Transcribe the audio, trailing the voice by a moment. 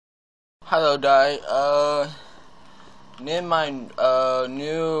Hello, Di. In my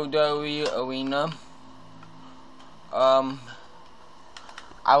new WWE arena, I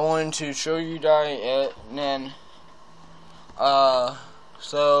wanted to show you guys it, and then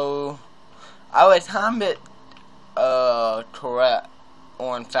so I was kind of bit correct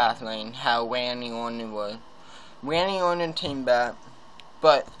on Fastlane how Randy Orton was. Randy Orton came back,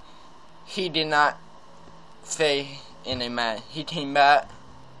 but he did not stay in a match. He came back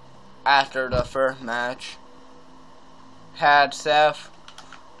after the first match, had Seth,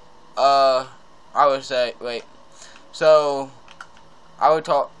 I would say, so I would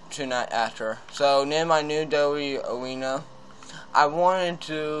talk tonight after. So in my new WWE arena, I wanted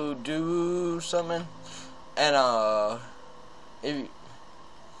to do something, and if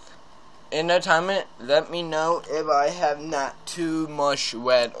in the tournament, let me know if I have not too much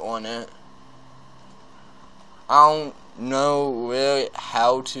red on it. I don't know really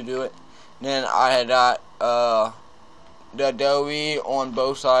how to do it. Then I had got the WWE on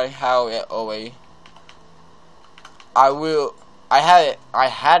both sides, how it always. I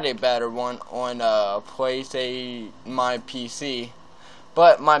had a better one on PlayStation, my PC,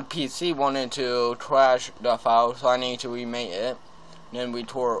 but my PC wanted to crash the file, so I need to remake it. Then we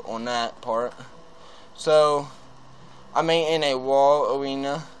tore on that part. So I made in a wall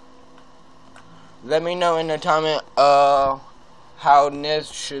arena. Let me know in the comment how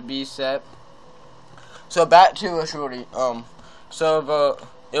this should be set. So back to the shorty. So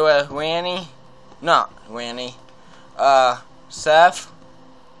it was Seth,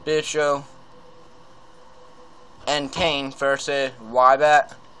 Bishop, and Kane versus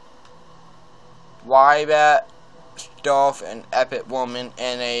Wyatt, Dolph, and Epic Woman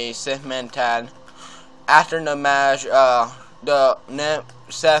in a 6-man tag. After the match,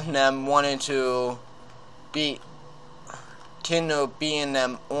 Seth and them wanted to continue beating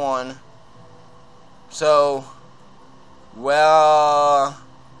them on. So,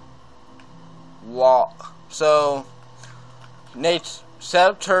 so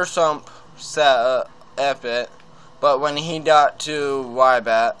Seth turned some Epic, but when he got to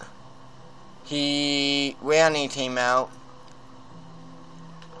Wyatt, Randy came out,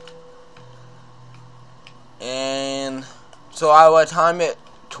 and so I would time it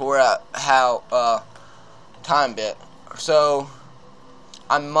to how time bit. So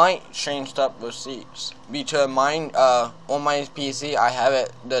I might change up the seats because mine on my PC I have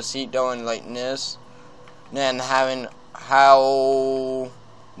it the seat going like this, then having how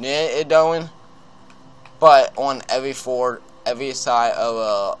it going, but on every side of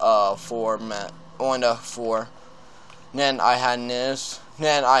a format on the 4. Then I had this.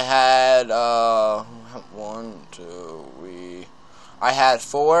 Then I had 1, 2, 3. I had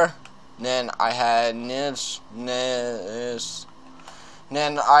 4. Then I had this.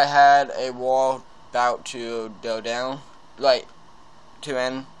 Then I had a wall about to go down, like to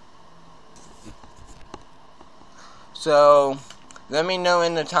end. So let me know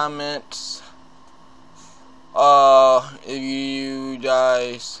in the comments if you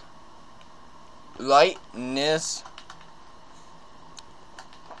guys like this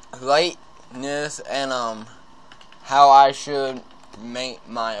and how I should make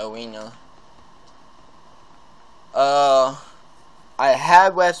my arena. I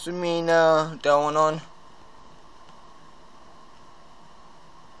had WrestleMania going on,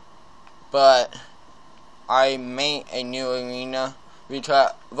 but I made a new arena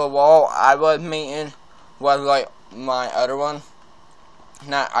because the wall I was making was like my other one.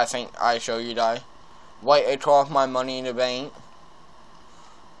 I think I show you guys. Right across my Money in the Bank.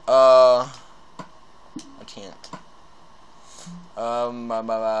 I can't.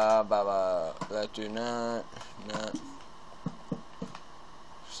 Let's do not.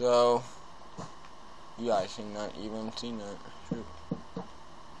 So you guys can not even see that. Shoot.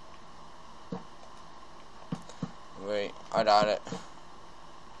 Wait, I got it.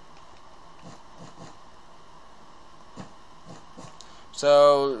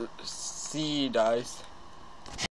 So see you guys.